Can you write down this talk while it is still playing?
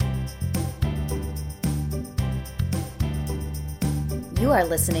You are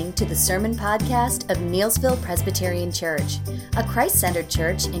listening to the Sermon Podcast of Neelsville Presbyterian Church, a Christ-centered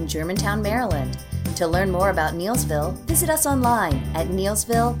church in Germantown, Maryland. To learn more about Neelsville, visit us online at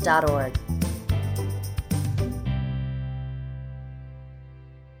neelsville.org.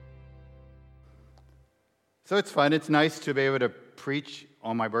 So it's fun. It's nice to be able to preach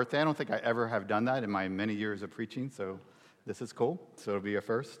on my birthday. I don't think I ever have done that in my many years of preaching, so this is cool. So it'll be a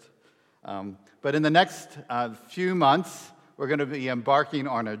first. But in the next few months, we're going to be embarking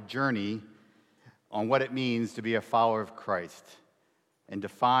on a journey on what it means to be a follower of Christ and to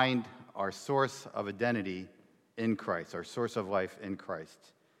find our source of identity in Christ, our source of life in Christ.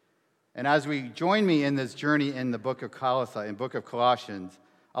 And as we join me in this journey in the book of Colossae, in book of Colossians,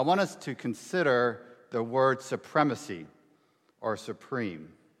 I want us to consider the word supremacy or supreme.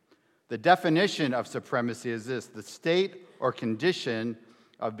 The definition of supremacy is this: the state or condition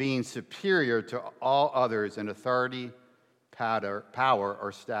of being superior to all others in authority, power,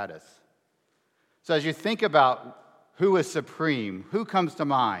 or status. So as you think about who is supreme, who comes to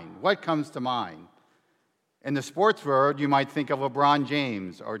mind? What comes to mind? In the sports world, you might think of LeBron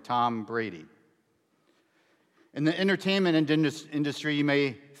James or Tom Brady. In the entertainment industry, you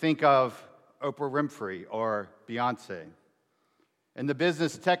may think of Oprah Winfrey or Beyonce. In the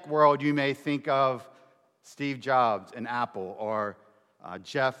business tech world, you may think of Steve Jobs and Apple or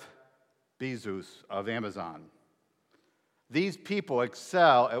Jeff Bezos of Amazon. These people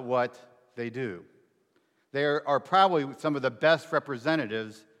excel at what they do. They are probably some of the best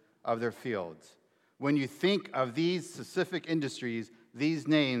representatives of their fields. When you think of these specific industries, these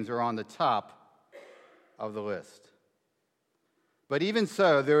names are on the top of the list. But even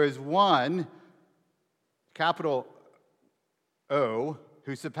so, there is one, capital O,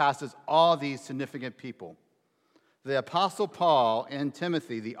 who surpasses all these significant people. The Apostle Paul and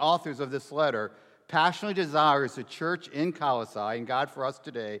Timothy, the authors of this letter, passionately desires the church in Colossae, and God for us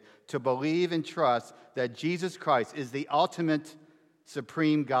today, to believe and trust that Jesus Christ is the ultimate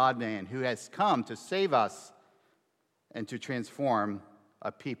supreme God-man who has come to save us and to transform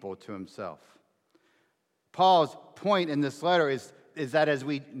a people to himself. Paul's point in this letter is that as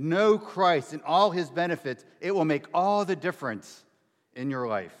we know Christ and all his benefits, it will make all the difference in your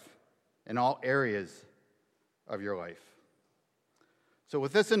life, in all areas of your life. So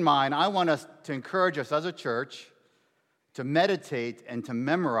with this in mind, I want us to encourage us as a church to meditate and to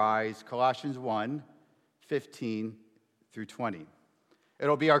memorize Colossians 1, 15 through 20.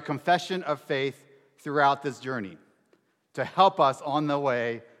 It'll be our confession of faith throughout this journey to help us on the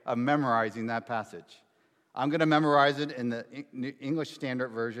way of memorizing that passage. I'm going to memorize it in the English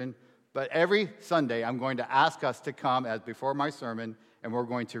Standard Version, but every Sunday I'm going to ask us to come as before my sermon, and we're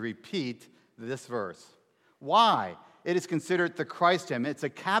going to repeat this verse. Why? It is considered the Christ hymn. It's a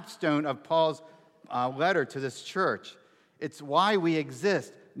capstone of Paul's letter to this church. It's why we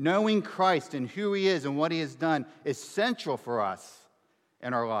exist. Knowing Christ and who he is and what he has done is central for us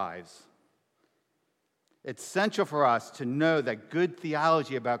in our lives. It's central for us to know that good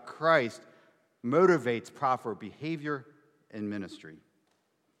theology about Christ motivates proper behavior and ministry.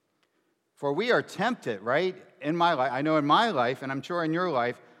 For we are tempted, right, in my life, I know in my life, and I'm sure in your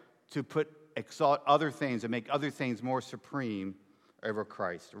life, to exalt other things and make other things more supreme over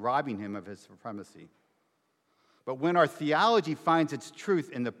Christ, robbing him of his supremacy. But when our theology finds its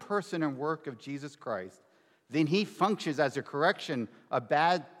truth in the person and work of Jesus Christ, then he functions as a correction of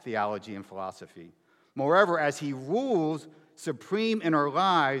bad theology and philosophy. Moreover, as he rules supreme in our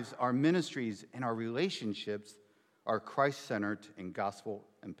lives, our ministries, and our relationships are Christ-centered and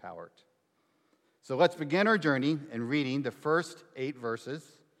gospel-empowered. So let's begin our journey in reading the first 8 verses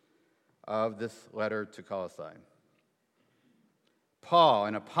of this letter to Colossae. Paul,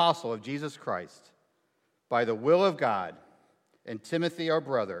 an apostle of Jesus Christ, by the will of God, and Timothy, our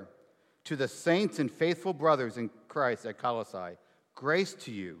brother, to the saints and faithful brothers in Christ at Colossae, grace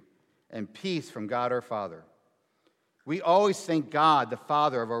to you and peace from God our Father. We always thank God, the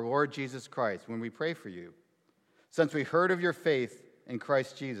Father of our Lord Jesus Christ, when we pray for you, since we heard of your faith in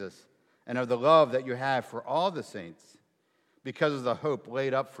Christ Jesus and of the love that you have for all the saints, because of the hope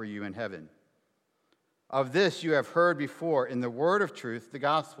laid up for you in heaven. Of this you have heard before in the word of truth, the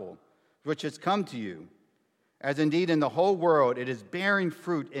gospel, which has come to you, as indeed in the whole world it is bearing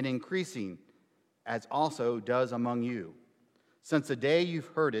fruit and increasing, as also does among you, since the day you've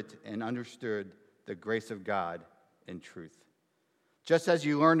heard it and understood the grace of God in truth. Just as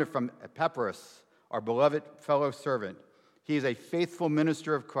you learned it from Epaphras, our beloved fellow servant, he is a faithful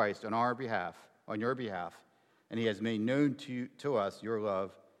minister of Christ on your behalf, and he has made known to us your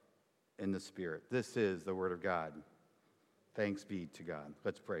love in the Spirit. This is the word of God. Thanks be to God.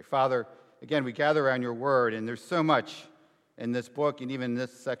 Let's pray. Father, again, we gather around your word, and there's so much in this book and even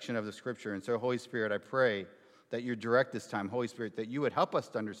this section of the Scripture. And so, Holy Spirit, I pray that you direct this time, Holy Spirit, that you would help us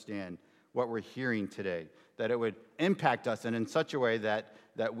to understand what we're hearing today, that it would impact us and in such a way that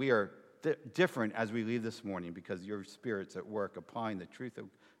we are different as we leave this morning because your Spirit's at work applying the truth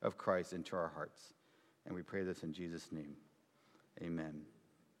of Christ into our hearts. And we pray this in Jesus' name. Amen.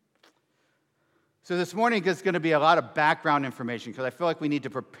 So this morning is going to be a lot of background information because I feel like we need to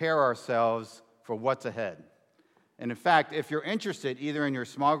prepare ourselves for what's ahead. And in fact, if you're interested either in your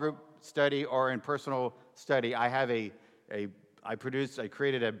small group study or in personal study, I have I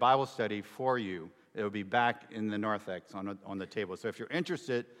created a Bible study for you. It will be back in the narthex on the table. So if you're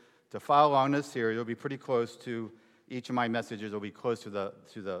interested to follow along this series, it'll be pretty close to each of my messages. Will be close to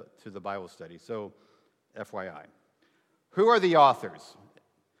the Bible study. So, FYI, who are the authors?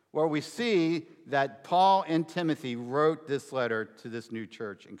 Well, we see that Paul and Timothy wrote this letter to this new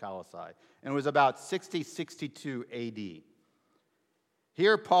church in Colossae, and it was about 60-62 A.D.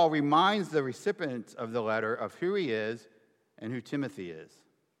 Here, Paul reminds the recipients of the letter of who he is and who Timothy is.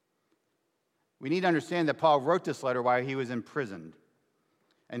 We need to understand that Paul wrote this letter while he was imprisoned,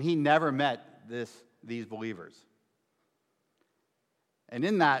 and he never met these believers. And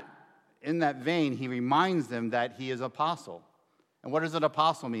in that vein, he reminds them that he is an apostle. And what does an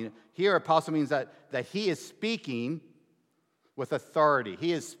apostle mean? Here, apostle means that he is speaking with authority.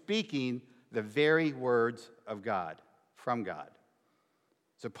 He is speaking the very words of God, from God.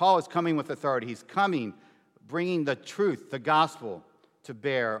 So Paul is coming with authority. He's coming, bringing the truth, the gospel, to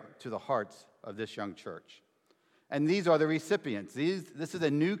bear to the hearts of this young church. And these are the recipients. This is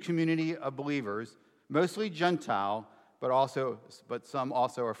a new community of believers, mostly Gentile, but some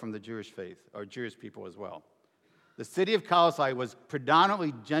also are from the Jewish faith, or Jewish people as well. The city of Colossae was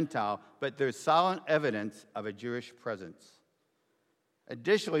predominantly Gentile, but there's solid evidence of a Jewish presence.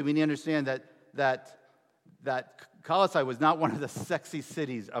 Additionally, we need to understand that Colossae was not one of the sexy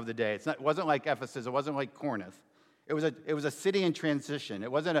cities of the day. It wasn't like Ephesus. It wasn't like Corinth. It was a city in transition.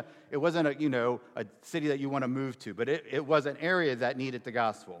 It wasn't a city that you want to move to, but it was an area that needed the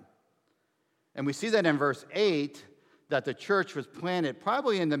gospel. And we see that in verse 8 that the church was planted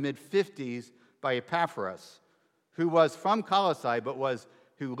probably in the mid-50s by Epaphras, who was from Colossae, but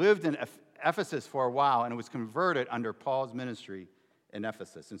who lived in Ephesus for a while and was converted under Paul's ministry in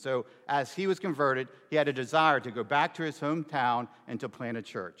Ephesus. And so as he was converted, he had a desire to go back to his hometown and to plant a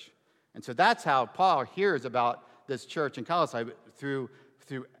church. And so that's how Paul hears about this church in Colossae, through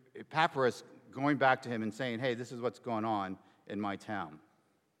Epaphras going back to him and saying, hey, this is what's going on in my town.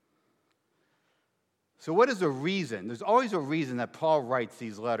 So what is the reason? There's always a reason that Paul writes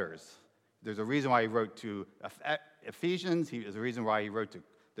these letters. There's a reason why he wrote to Ephesians. There's a reason why he wrote to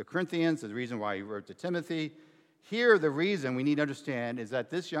the Corinthians. There's a reason why he wrote to Timothy. Here, the reason we need to understand is that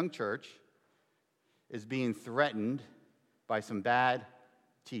this young church is being threatened by some bad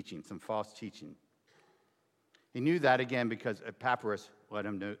teaching, some false teaching. He knew that, again, because Epaphras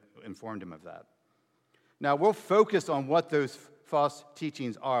informed him of that. Now, we'll focus on what those false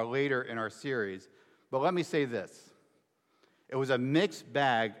teachings are later in our series, but let me say this. It was a mixed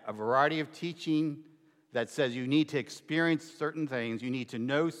bag, a variety of teaching that says you need to experience certain things, you need to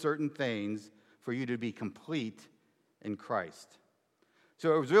know certain things for you to be complete in Christ.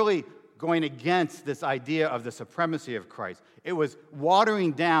 So it was really going against this idea of the supremacy of Christ. It was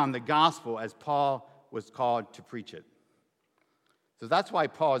watering down the gospel as Paul was called to preach it. So that's why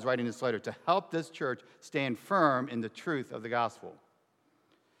Paul is writing this letter, to help this church stand firm in the truth of the gospel.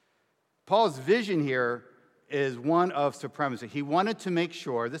 Paul's vision here is one of supremacy. He wanted to make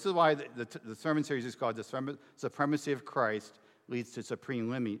sure, this is why the sermon series is called The Supremacy of Christ Leads to Supreme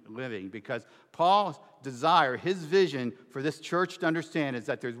Living, because Paul's desire, his vision for this church to understand is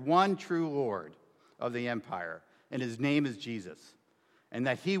that there's one true Lord of the empire, and his name is Jesus, and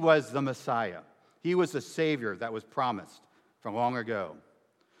that he was the Messiah. He was the Savior that was promised from long ago.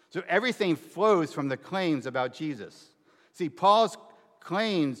 So everything flows from the claims about Jesus. See, Paul's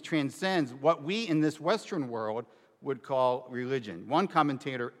claims transcends what we in this Western world would call religion. One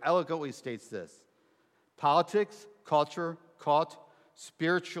commentator eloquently states this: politics, culture, cult,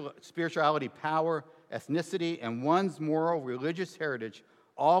 spirituality, power, ethnicity, and one's moral religious heritage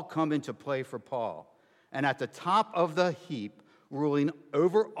all come into play for Paul. And at the top of the heap, ruling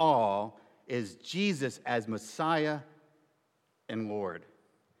over all, is Jesus as Messiah and Lord.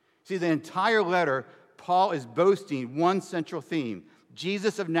 See, the entire letter, Paul is boasting one central theme: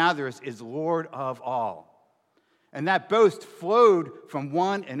 Jesus of Nazareth is Lord of all. And that boast flowed from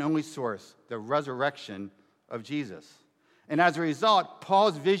one and only source, the resurrection of Jesus. And as a result,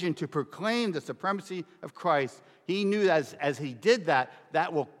 Paul's vision to proclaim the supremacy of Christ, he knew as he did that,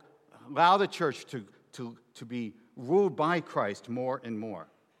 that will allow the church to be ruled by Christ more and more.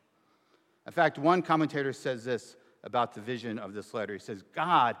 In fact, one commentator says this about the vision of this letter. He says,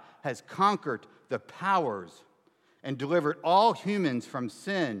 God has conquered the powers and delivered all humans from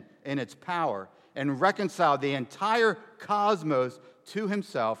sin and its power and reconciled the entire cosmos to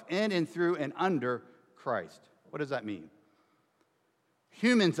himself in and through and under Christ. What does that mean?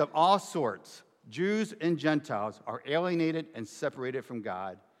 Humans of all sorts, Jews and Gentiles, are alienated and separated from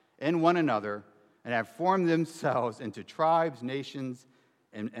God and one another and have formed themselves into tribes, nations,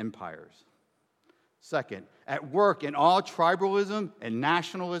 and empires. Second, at work in all tribalism and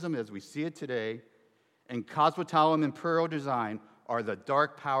nationalism as we see it today, and cosmopolitan imperial design are the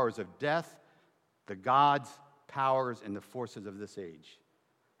dark powers of death, the gods, powers, and the forces of this age.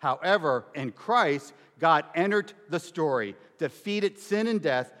 However, in Christ, God entered the story, defeated sin and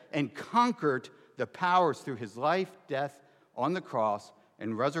death, and conquered the powers through his life, death on the cross,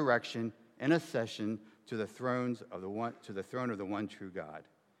 and resurrection and ascension to the throne of the one true God.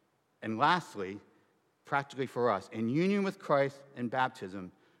 And lastly, practically for us, in union with Christ in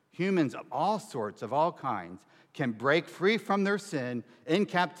baptism, humans of all sorts, of all kinds, can break free from their sin in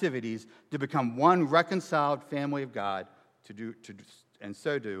captivities to become one reconciled family of God, and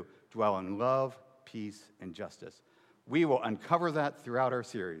so dwell in love, peace, and justice. We will uncover that throughout our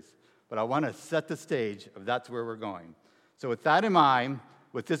series, but I want to set the stage of that's where we're going. So with that in mind,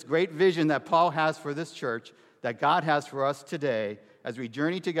 with this great vision that Paul has for this church, that God has for us today, as we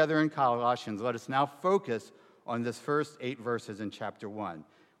journey together in Colossians, let us now focus on this first 8 verses in chapter 1,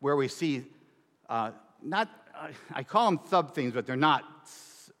 where we see, I call them sub-themes, but they're not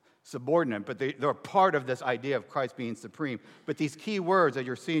subordinate, but they're part of this idea of Christ being supreme. But these key words that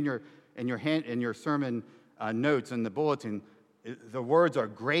you're seeing in your sermon notes in the bulletin, the words are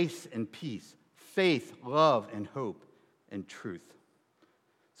grace and peace, faith, love, and hope, and truth.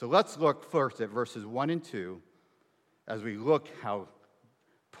 So let's look first at verses 1 and 2 as we look how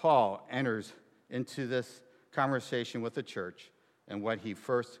Paul enters into this conversation with the church and what he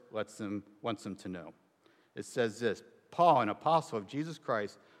first wants them to know. It says this, Paul, an apostle of Jesus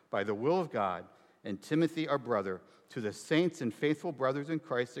Christ, by the will of God, and Timothy, our brother, to the saints and faithful brothers in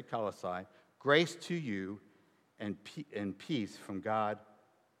Christ at Colossae, grace to you and peace from God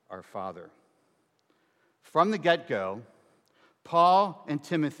our Father. From the get-go, Paul and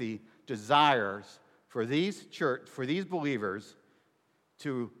Timothy desires for these believers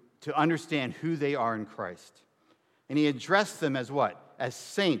to understand who they are in Christ. And he addressed them as what? As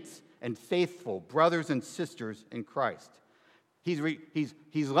saints and faithful brothers and sisters in Christ.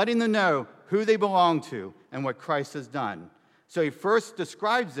 He's letting them know who they belong to and what Christ has done. So he first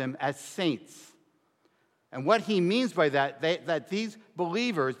describes them as saints. And what he means by that these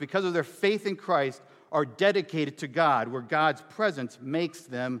believers, because of their faith in Christ, are dedicated to God, where God's presence makes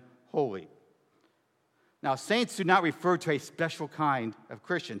them holy. Now, saints do not refer to a special kind of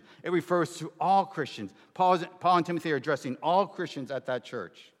Christian. It refers to all Christians. Paul and Timothy are addressing all Christians at that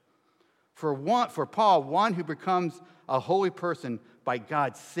church. For Paul, one who becomes a holy person by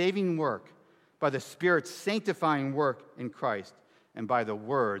God's saving work, by the Spirit's sanctifying work in Christ, and by the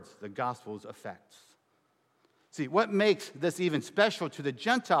words, the gospel's effects. See, what makes this even special to the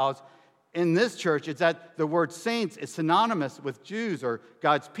Gentiles in this church is that the word saints is synonymous with Jews or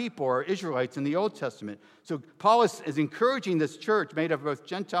God's people or Israelites in the Old Testament. So Paul is encouraging this church made of both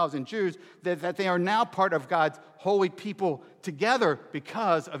Gentiles and Jews that they are now part of God's holy people together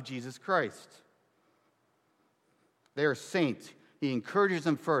because of Jesus Christ. They are saints. He encourages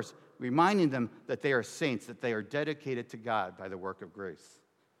them first, reminding them that they are saints, that they are dedicated to God by the work of grace.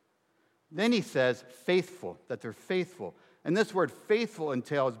 Then he says faithful, that they're faithful. And this word faithful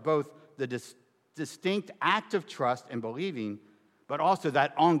entails both the distinct act of trust and believing, but also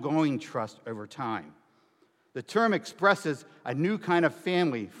that ongoing trust over time. The term expresses a new kind of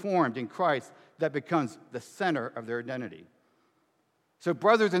family formed in Christ that becomes the center of their identity. So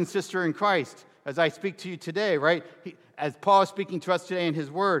brothers and sisters in Christ, as I speak to you today, right, as Paul is speaking to us today in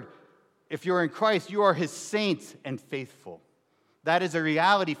his word, if you're in Christ, you are his saints and faithful. That is a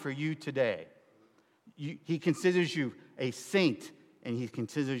reality for you today. He considers you a saint, and he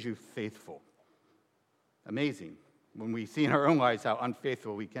considers you faithful. Amazing when we see in our own lives how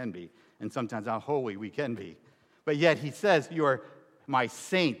unfaithful we can be, and sometimes how holy we can be. But yet he says, you are my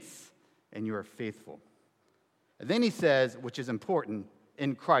saints, and you are faithful. And then he says, which is important,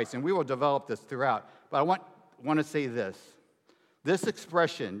 in Christ, and we will develop this throughout, but I want to say this. This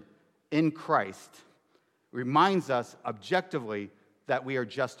expression, in Christ, reminds us objectively that we are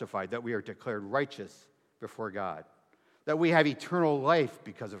justified, that we are declared righteous before God. that we have eternal life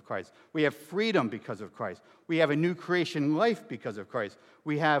because of Christ. We have freedom because of Christ. We have a new creation life because of Christ.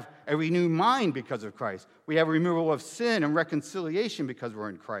 We have a renewed mind because of Christ. We have removal of sin and reconciliation because we're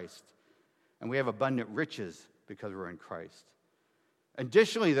in Christ. And we have abundant riches because we're in Christ.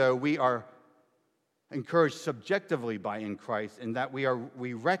 Additionally, though, we are encouraged subjectively by in Christ in that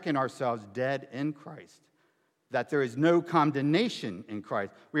we reckon ourselves dead in Christ, that there is no condemnation in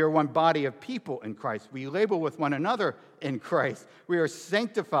Christ. We are one body of people in Christ. We labor with one another in Christ. We are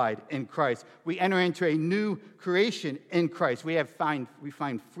sanctified in Christ. We enter into a new creation in Christ. We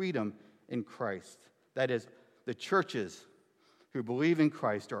find freedom in Christ. That is, the churches who believe in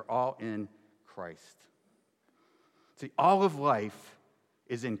Christ are all in Christ. See, all of life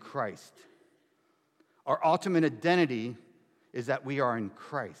is in Christ. Our ultimate identity is that we are in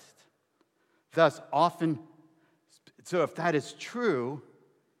Christ. Thus, so if that is true,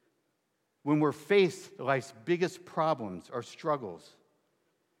 when we're faced with life's biggest problems or struggles,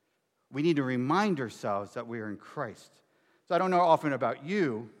 we need to remind ourselves that we are in Christ. So I don't know often about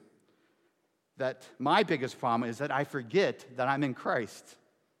you that my biggest problem is that I forget that I'm in Christ.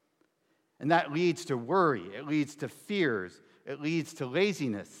 And that leads to worry. It leads to fears. It leads to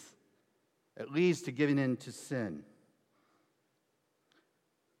laziness. It leads to giving in to sin.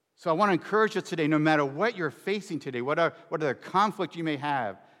 So I want to encourage you today, no matter what you're facing today, what other conflict you may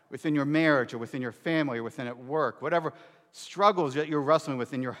have within your marriage or within your family or within at work, whatever struggles that you're wrestling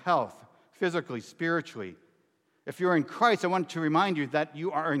with in your health, physically, spiritually. If you're in Christ, I want to remind you that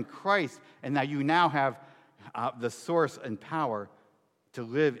you are in Christ and that you now have the source and power to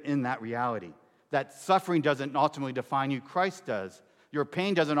live in that reality. That suffering doesn't ultimately define you, Christ does. Your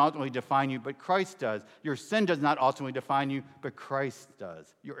pain doesn't ultimately define you, but Christ does. Your sin does not ultimately define you, but Christ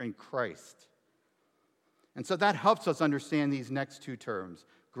does. You're in Christ. And so that helps us understand these next two terms,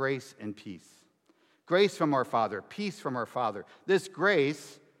 grace and peace. Grace from our Father, peace from our Father. This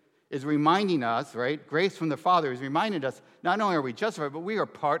grace is reminding us, right? Grace from the Father is reminding us not only are we justified, but we are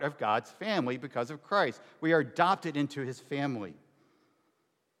part of God's family because of Christ. We are adopted into his family.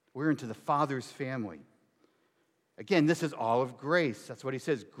 We're into the Father's family. Again, this is all of grace. That's what he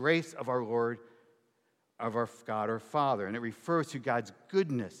says, grace of our Lord, of our God, our Father. And it refers to God's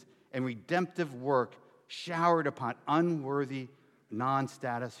goodness and redemptive work showered upon unworthy,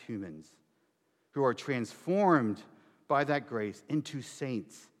 non-status humans who are transformed by that grace into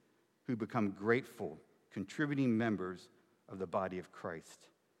saints who become grateful, contributing members of the body of Christ.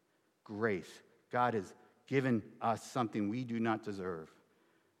 Grace. God has given us something we do not deserve,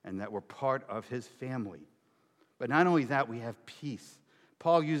 and that we're part of his family. But not only that, we have peace.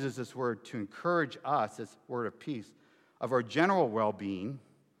 Paul uses this word to encourage us, this word of peace, of our general well-being,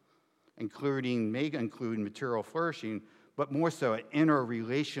 may include material flourishing, but more so an inner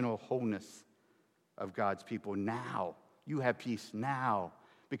relational wholeness of God's people now. You have peace now.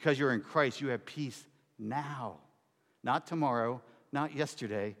 Because you're in Christ, you have peace now. Not tomorrow, not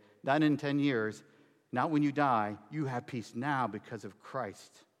yesterday, not in 10 years, not when you die. You have peace now because of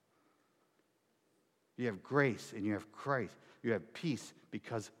Christ. You have grace and you have Christ. You have peace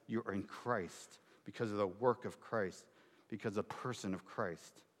because you're in Christ, because of the work of Christ, because of the person of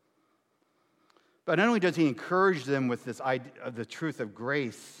Christ. But not only does he encourage them with this idea of the truth of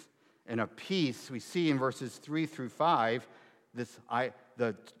grace and of peace, we see in verses 3 through 5,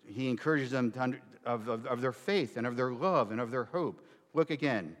 he encourages them of their faith and of their love and of their hope. Look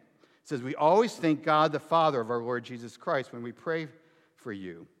again. It says, we always thank God the Father of our Lord Jesus Christ when we pray for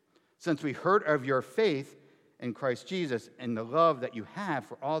you, since we heard of your faith in Christ Jesus and the love that you have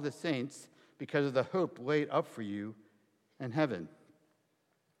for all the saints because of the hope laid up for you in heaven.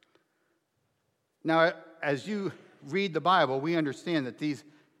 Now, as you read the Bible, we understand that these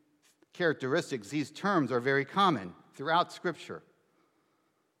characteristics, these terms are very common throughout Scripture.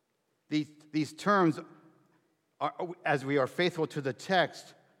 These terms, as we are faithful to the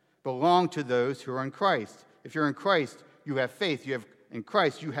text, belong to those who are in Christ. If you're in Christ, you have faith. In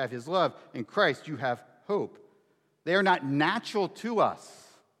Christ, you have his love. In Christ, you have hope. They are not natural to us,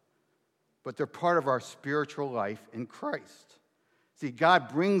 but they're part of our spiritual life in Christ. See, God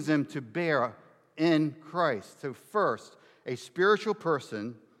brings them to bear in Christ. So first, a spiritual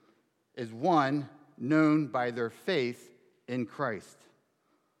person is one known by their faith in Christ.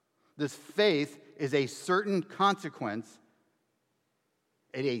 This faith is a certain consequence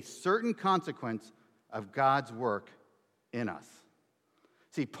of God's work in us.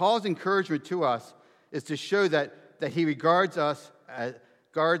 See, Paul's encouragement to us is to show that he regards us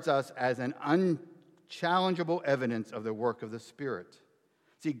as an unchallengeable evidence of the work of the Spirit.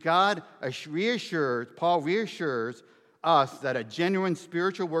 See, Paul reassures us that a genuine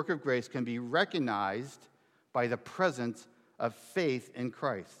spiritual work of grace can be recognized by the presence of faith in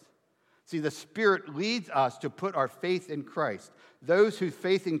Christ. See, the Spirit leads us to put our faith in Christ. Those whose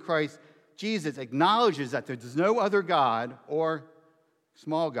faith in Christ Jesus acknowledges that there's no other God or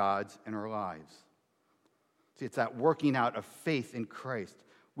small gods in our lives. See, it's that working out of faith in Christ.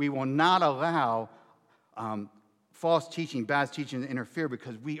 We will not allow false teaching, bad teaching to interfere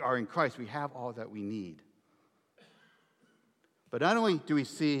because we are in Christ. We have all that we need. But not only do we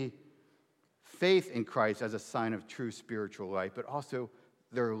see faith in Christ as a sign of true spiritual life, but also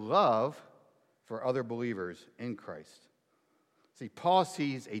their love for other believers in Christ. See, Paul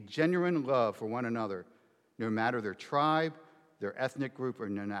sees a genuine love for one another, no matter their tribe, their ethnic group, or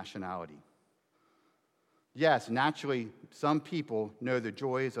their nationality. Yes, naturally, some people know the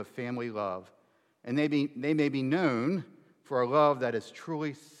joys of family love, and they may be known for a love that is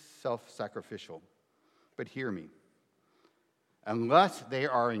truly self-sacrificial. But hear me. Unless they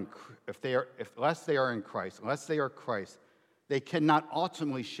are in Christ, unless they are Christ, they cannot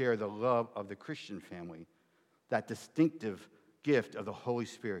ultimately share the love of the Christian family, that distinctive gift of the Holy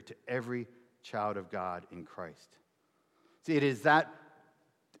Spirit to every child of God in Christ. See, it is that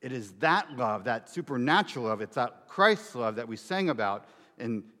love, that supernatural love, it's that Christ's love that we sang about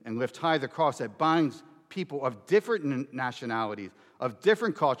in Lift High the Cross that binds people of different nationalities, of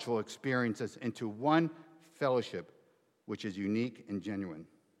different cultural experiences into one fellowship, which is unique and genuine.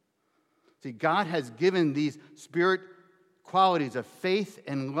 See, God has given these spirit qualities of faith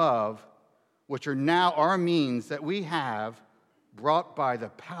and love, which are now our means that we have brought by the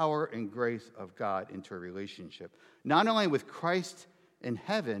power and grace of God into a relationship, not only with Christ in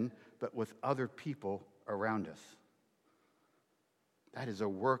heaven, but with other people around us. That is a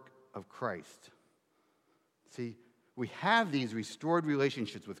work of Christ. See, we have these restored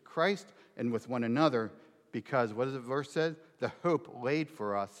relationships with Christ and with one another because, what does the verse say? The hope laid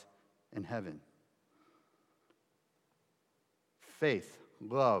for us in heaven. Faith,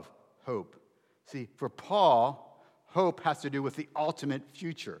 love, hope. See, for Paul, hope has to do with the ultimate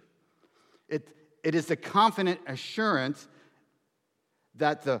future. It is the confident assurance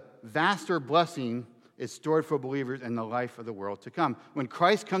that the vaster blessing is stored for believers in the life of the world to come. When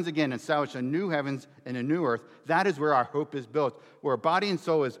Christ comes again and establishes a new heavens and a new earth, that is where our hope is built, where body and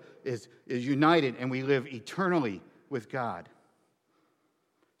soul is united and we live eternally with God.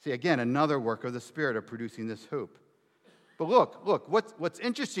 See, again, another work of the Spirit of producing this hope. But look, what's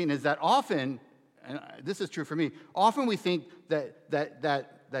interesting is that often, and this is true for me, often we think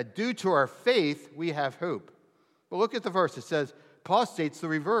that due to our faith, we have hope. But look at the verse. It says, Paul states the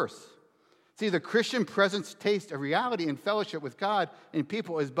reverse. See, the Christian presence taste of reality and fellowship with God and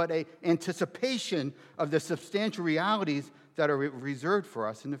people is but an anticipation of the substantial realities that are reserved for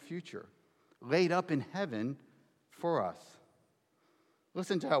us in the future, laid up in heaven for us.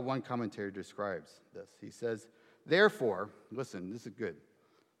 Listen to how one commentator describes this. He says, therefore, listen, this is good,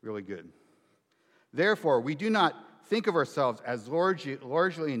 really good. Therefore, we do not think of ourselves as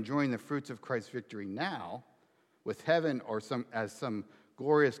largely enjoying the fruits of Christ's victory now, with heaven or as some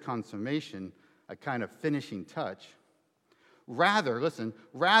glorious consummation, a kind of finishing touch. Rather,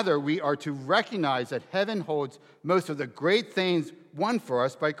 we are to recognize that heaven holds most of the great things won for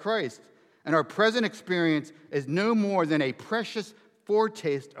us by Christ, and our present experience is no more than a precious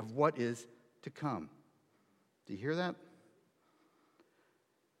foretaste of what is to come. Do you hear that?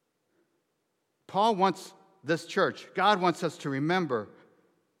 Paul wants this church, God wants us to remember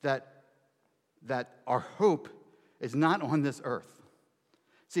that our hope is not on this earth.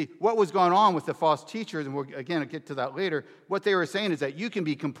 See, what was going on with the false teachers, and I'll get to that later, what they were saying is that you can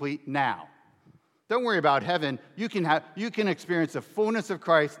be complete now. Don't worry about heaven. You can experience the fullness of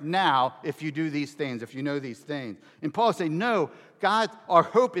Christ now if you do these things, if you know these things. And Paul is saying, no, God, our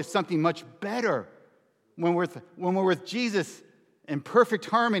hope is something much better when we're with Jesus in perfect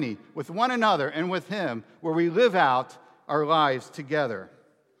harmony with one another and with Him, where we live out our lives together,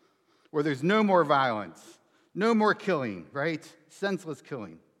 where there's no more violence, no more killing, right? Senseless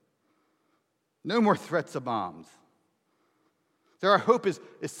killing. No more threats of bombs. So our hope is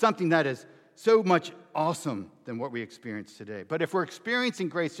something that is so much awesome than what we experience today. But if we're experiencing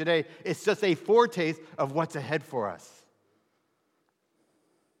grace today, it's just a foretaste of what's ahead for us.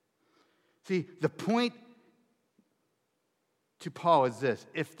 See, the point to Paul is this: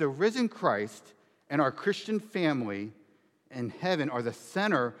 if the risen Christ and our Christian family in heaven are the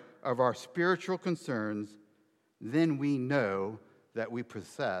center of our spiritual concerns, then we know that we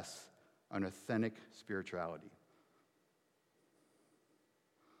possess an authentic spirituality.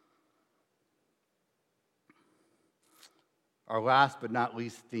 Our last but not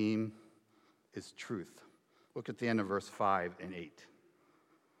least theme is truth. Look at the end of verse 5 and 8.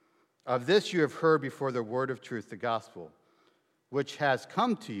 Of this you have heard before the word of truth, the gospel, which has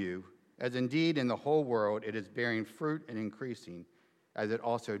come to you, as indeed in the whole world it is bearing fruit and increasing, as it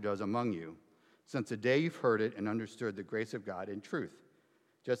also does among you, since the day you've heard it and understood the grace of God in truth.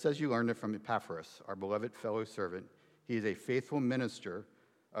 Just as you learned it from Epaphras, our beloved fellow servant, he is a faithful minister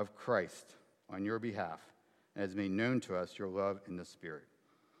of Christ on your behalf, and has made known to us your love in the Spirit.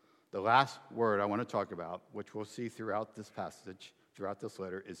 The last word I want to talk about, which we'll see throughout this passage, throughout this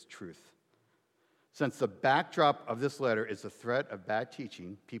letter, is truth. Since the backdrop of this letter is the threat of bad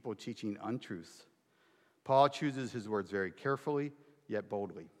teaching, people teaching untruths, Paul chooses his words very carefully, yet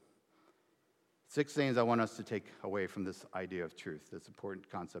boldly. 6 things I want us to take away from this idea of truth, this important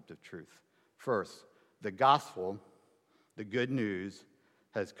concept of truth. First, the gospel, the good news,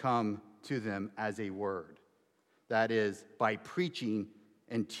 has come to them as a word. That is, by preaching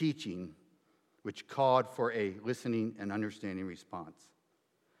and teaching, which called for a listening and understanding response.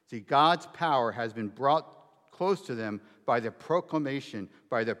 See, God's power has been brought close to them by the proclamation,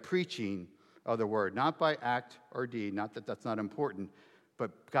 by the preaching of the word, not by act or deed, not that that's not important,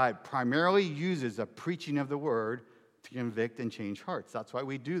 but God primarily uses the preaching of the word to convict and change hearts. That's why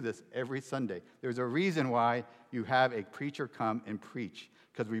we do this every Sunday. There's a reason why you have a preacher come and preach,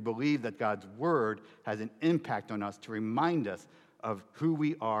 because we believe that God's word has an impact on us to remind us of who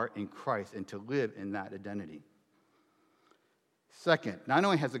we are in Christ and to live in that identity. Second, not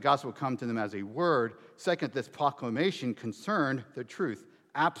only has the gospel come to them as a word, second, this proclamation concerned the truth,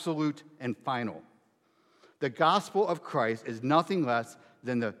 absolute and final. The gospel of Christ is nothing less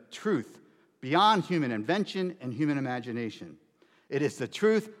than the truth beyond human invention and human imagination. It is the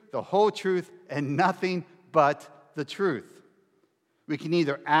truth, the whole truth, and nothing but the truth. We can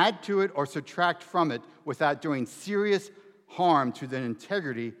either add to it or subtract from it without doing serious harm to the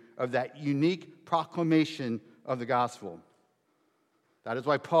integrity of that unique proclamation of the gospel. That is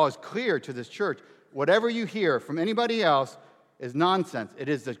why Paul is clear to this church. Whatever you hear from anybody else is nonsense. It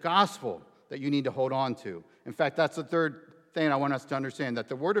is the gospel that you need to hold on to. In fact, that's the third thing I want us to understand, that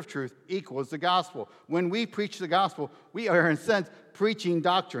the word of truth equals the gospel. When we preach the gospel, we are, in a sense, preaching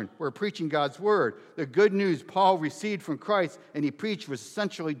doctrine. We're preaching God's word. The good news Paul received from Christ and he preached was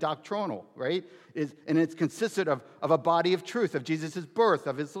essentially doctrinal, right? And it's consisted of a body of truth, of Jesus' birth,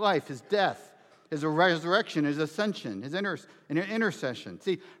 of his life, his death, his resurrection, his ascension, his intercession.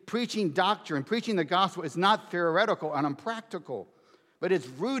 See, preaching doctrine, preaching the gospel is not theoretical and unpractical, but it's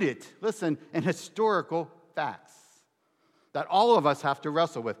rooted, listen, in historical facts that all of us have to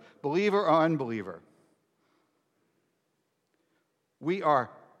wrestle with, believer or unbeliever. We are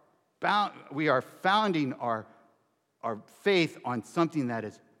founding our faith on something that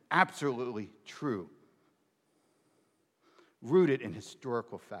is absolutely true, rooted in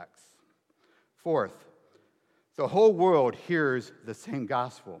historical facts. Fourth, the whole world hears the same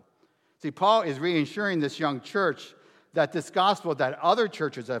gospel. See, Paul is reassuring this young church that this gospel that other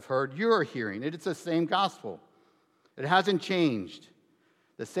churches have heard, you're hearing. It's the same gospel. It hasn't changed.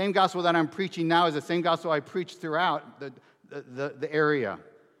 The same gospel that I'm preaching now is the same gospel I preached throughout the area,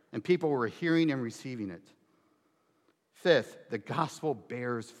 and people were hearing and receiving it. Fifth, the gospel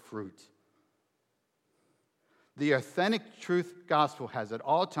bears fruit. The authentic truth gospel has at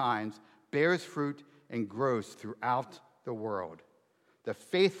all times bears fruit and grows throughout the world. The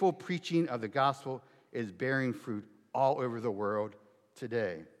faithful preaching of the gospel is bearing fruit all over the world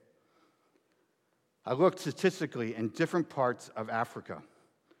today. I looked statistically in different parts of Africa,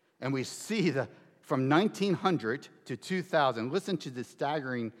 and we see that from 1900 to 2000, listen to the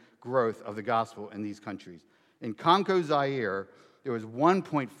staggering growth of the gospel in these countries. In Congo, Zaire, there was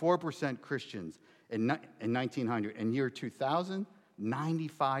 1.4% Christians in 1900. In year 2000,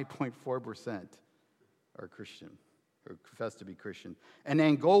 95.4% are Christian, or profess to be Christian. In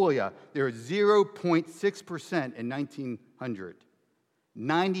Angola, there was 0.6% in 1900.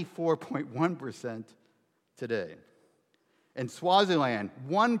 94.1% today. In Swaziland,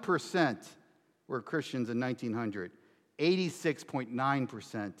 1% were Christians in 1900.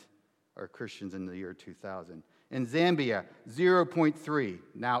 86.9% are Christians in the year 2000. In Zambia, 0.3,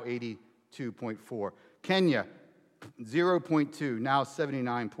 now 82.4. Kenya, 0.2, now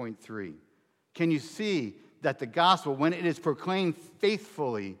 79.3. Can you see that the gospel, when it is proclaimed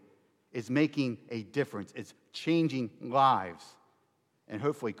faithfully, is making a difference? It's changing lives and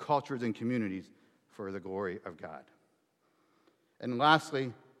hopefully cultures and communities for the glory of God. And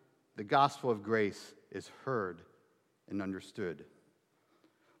lastly, the gospel of grace is heard and understood.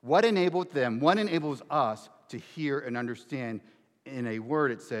 What enabled them, what enables us to hear and understand? In a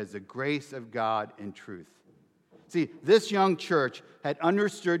word, it says, the grace of God in truth. See, this young church had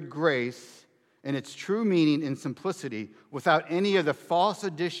understood grace in its true meaning and simplicity without any of the false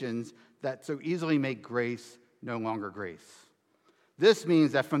additions that so easily make grace no longer grace. This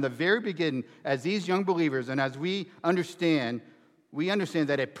means that from the very beginning, as these young believers and as we understand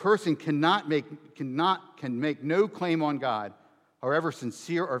that a person can make no claim on God, however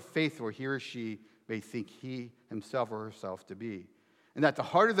sincere or faithful he or she may think he himself or herself to be. And that the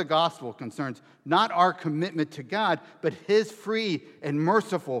heart of the gospel concerns not our commitment to God, but his free and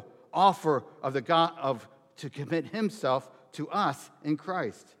merciful offer to commit himself to us in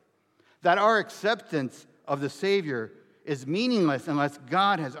Christ. That our acceptance of the Savior is meaningless unless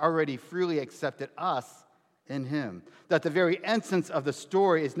God has already freely accepted us in him. That the very essence of the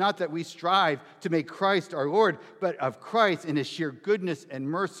story is not that we strive to make Christ our Lord, but of Christ in his sheer goodness and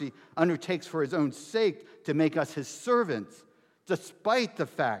mercy undertakes for his own sake to make us his servants, despite the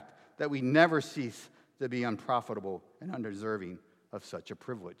fact that we never cease to be unprofitable and undeserving of such a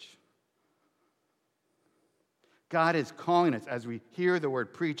privilege. God is calling us, as we hear the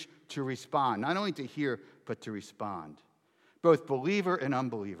word preach, to respond. Not only to hear, but to respond. Both believer and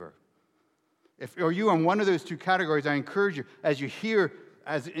unbeliever. If you are in one of those two categories, I encourage you, as you hear,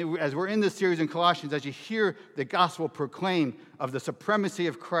 as we're in this series in Colossians, as you hear the gospel proclaimed of the supremacy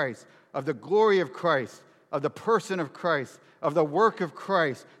of Christ, of the glory of Christ, of the person of Christ, of the work of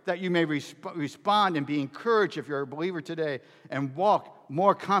Christ, that you may respond and be encouraged if you're a believer today and walk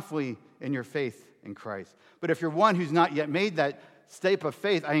more confidently in your faith in Christ. But if you're one who's not yet made that step of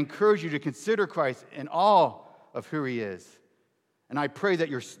faith, I encourage you to consider Christ in all of who he is. And I pray that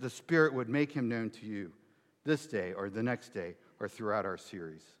the Spirit would make him known to you this day or the next day or throughout our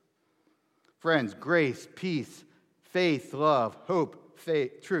series. Friends, grace, peace, faith, love, hope,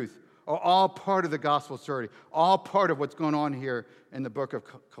 faith, truth are all part of the gospel story, all part of what's going on here in the book of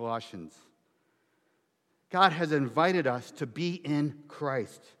Colossians. God has invited us to be in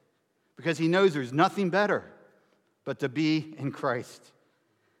Christ because he knows there's nothing better but to be in Christ.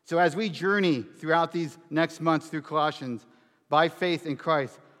 So as we journey throughout these next months through Colossians by faith in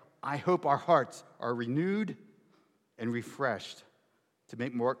Christ, I hope our hearts are renewed and refreshed to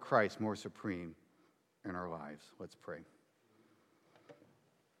make Christ more supreme in our lives. Let's pray.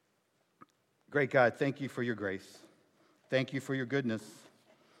 Great God, thank you for your grace. Thank you for your goodness.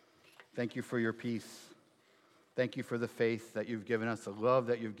 Thank you for your peace. Thank you for the faith that you've given us, the love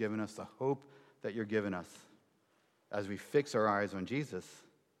that you've given us, the hope that you're giving us as we fix our eyes on Jesus,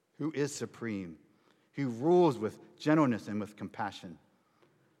 who is supreme, who rules with gentleness and with compassion,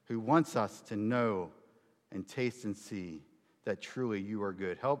 who wants us to know and taste and see that truly you are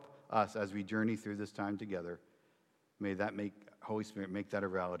good. Help us as we journey through this time together. May that Holy Spirit, make that a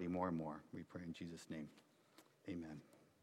reality more and more. We pray in Jesus' name. Amen.